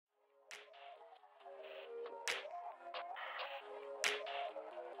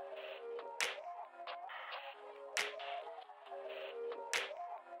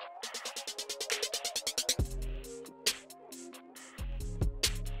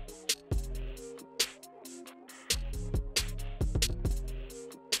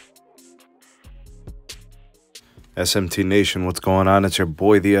SMT Nation, what's going on? It's your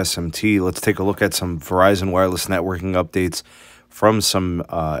boy, the SMT. Let's take a look at some Verizon Wireless networking updates from some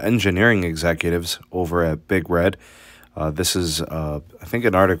engineering executives over at Big Red. This is, I think,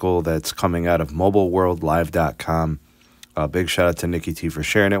 an article that's coming out of mobileworldlive.com. Big shout out to Nicky T for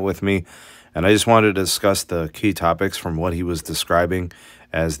sharing it with me. And I just wanted to discuss the key topics from what he was describing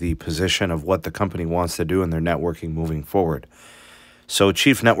as the position of what the company wants to do in their networking moving forward. So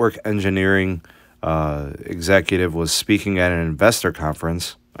Chief Network Engineering executive was speaking at an investor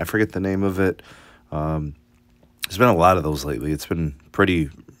conference. I forget the name of it. There's been a lot of those lately. It's been pretty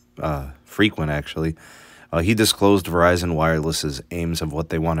frequent, actually. He disclosed Verizon Wireless's aims of what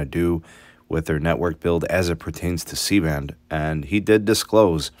they want to do with their network build as it pertains to C Band. And he did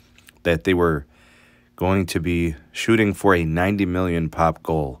disclose that they were going to be shooting for a 90 million pop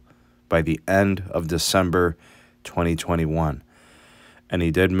goal by the end of December 2021. And he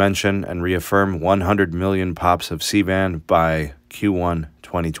did mention and reaffirm 100 million pops of C Band by Q1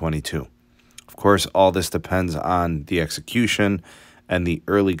 2022. Of course, all this depends on the execution and the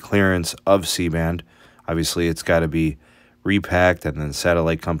early clearance of C Band. Obviously, it's got to be repacked, and then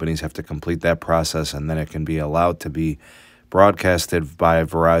satellite companies have to complete that process, and then it can be allowed to be broadcasted by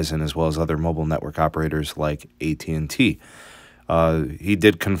Verizon as well as other mobile network operators like AT&T. He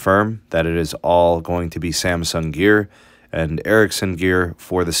did confirm that it is all going to be Samsung gear and Ericsson gear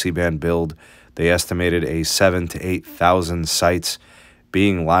for the C-band build. They estimated 7,000 to 8,000 sites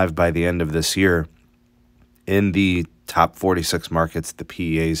being live by the end of this year in the top 46 markets, the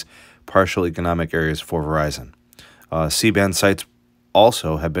PEA's partial economic areas for Verizon. C-band sites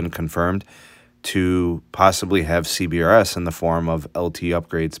also have been confirmed to possibly have CBRS in the form of LTE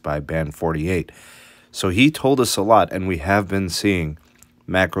upgrades by band 48. So he told us a lot, and we have been seeing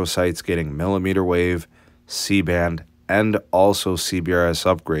macro sites getting millimeter wave, C-band, and also CBRS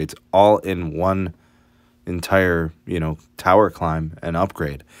upgrades all in one entire, tower climb and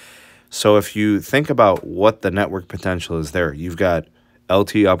upgrade. So if you think about what the network potential is there, you've got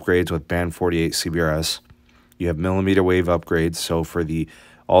LTE upgrades with band 48 CBRS. You have millimeter wave upgrades, so for the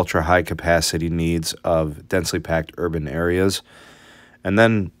ultra high capacity needs of densely packed urban areas. And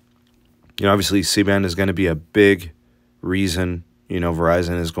then, obviously C-band is going to be a big reason,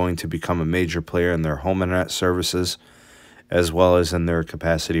 Verizon is going to become a major player in their home internet services, as well as in their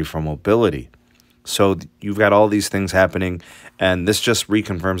capacity for mobility. So you've got all these things happening, and this just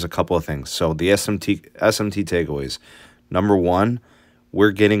reconfirms a couple of things. So the SMT takeaways. Number one,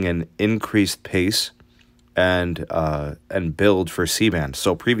 we're getting an increased pace and build for C-band.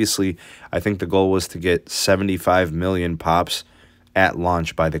 So previously, I think the goal was to get 75 million pops at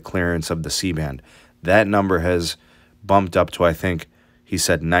launch by the clearance of the C-band. That number has bumped up to, I think, he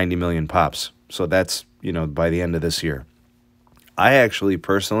said 90 million pops. So that's, by the end of this year. I actually,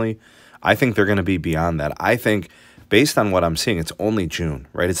 personally, I think they're going to be beyond that. I think, based on what I'm seeing, it's only June,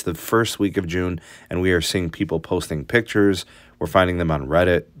 right? It's the first week of June, and we are seeing people posting pictures. We're finding them on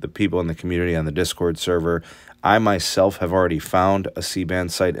Reddit, the people in the community on the Discord server. I myself have already found a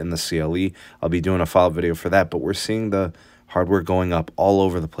C-band site in the CLE. I'll be doing a follow-up video for that, but we're seeing the hardware going up all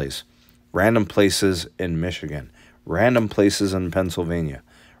over the place. Random places in Michigan, random places in Pennsylvania,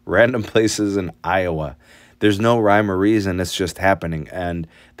 random places in Iowa. There's no rhyme or reason, it's just happening, and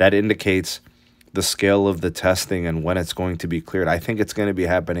that indicates the scale of the testing and when it's going to be cleared. I think it's going to be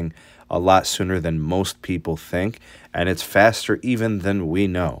happening a lot sooner than most people think, and it's faster even than we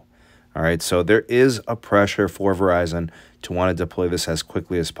know. All right, so there is a pressure for Verizon to want to deploy this as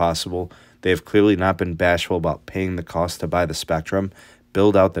quickly as possible. They have clearly not been bashful about paying the cost to buy the spectrum,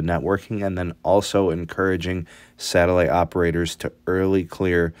 build out the networking, and then also encouraging satellite operators to early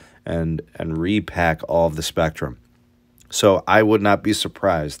clear and repack all of the spectrum. So I would not be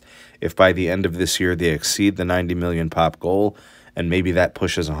surprised if by the end of this year they exceed the 90 million pop goal, and maybe that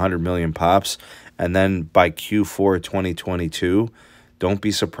pushes 100 million pops. And then by Q4 2022, don't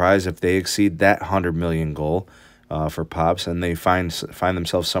be surprised if they exceed that 100 million goal for pops, and they find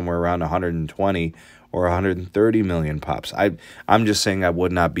themselves somewhere around 120 or 130 million pops. I'm just saying I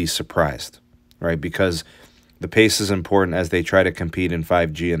would not be surprised, right? Because the pace is important as they try to compete in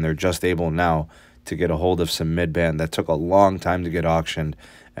 5G, and they're just able now to get a hold of some mid-band that took a long time to get auctioned,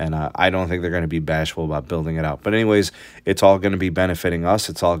 and I don't think they're going to be bashful about building it out. But anyways, it's all going to be benefiting us.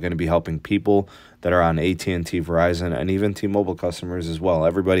 It's all going to be helping people that are on AT&T, Verizon, and even T-Mobile customers as well.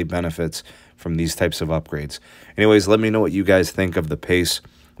 Everybody benefits from these types of upgrades. Anyways, let me know what you guys think of the pace,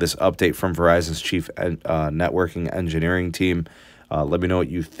 this update from Verizon's chief networking engineering team. Let me know what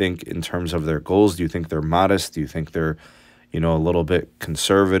you think in terms of their goals. Do you think they're modest? Do you think they're, a little bit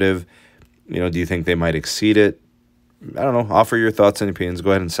conservative? Do you think they might exceed it? I don't know, offer your thoughts and opinions.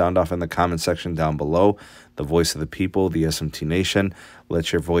 Go ahead and sound off in the comment section down below. The voice of the people, the SMT Nation.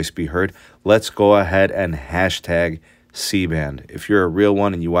 Let your voice be heard. Let's go ahead and hashtag C Band. If you're a real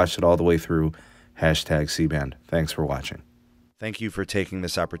one and you watched it all the way through, hashtag C Band. Thanks for watching. Thank you for taking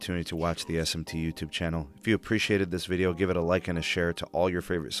this opportunity to watch the SMT YouTube channel. If you appreciated this video, give it a like and a share to all your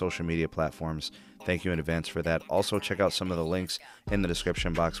favorite social media platforms. Thank you in advance for that. Also, check out some of the links in the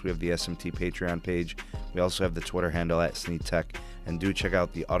description box. We have the SMT Patreon page. We also have the Twitter handle at SneedTech. And do check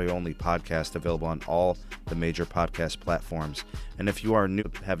out the audio-only podcast available on all the major podcast platforms. And if you are new,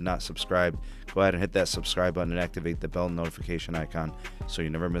 have not subscribed, go ahead and hit that subscribe button and activate the bell notification icon so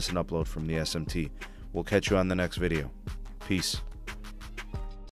you never miss an upload from the SMT. We'll catch you on the next video. Peace.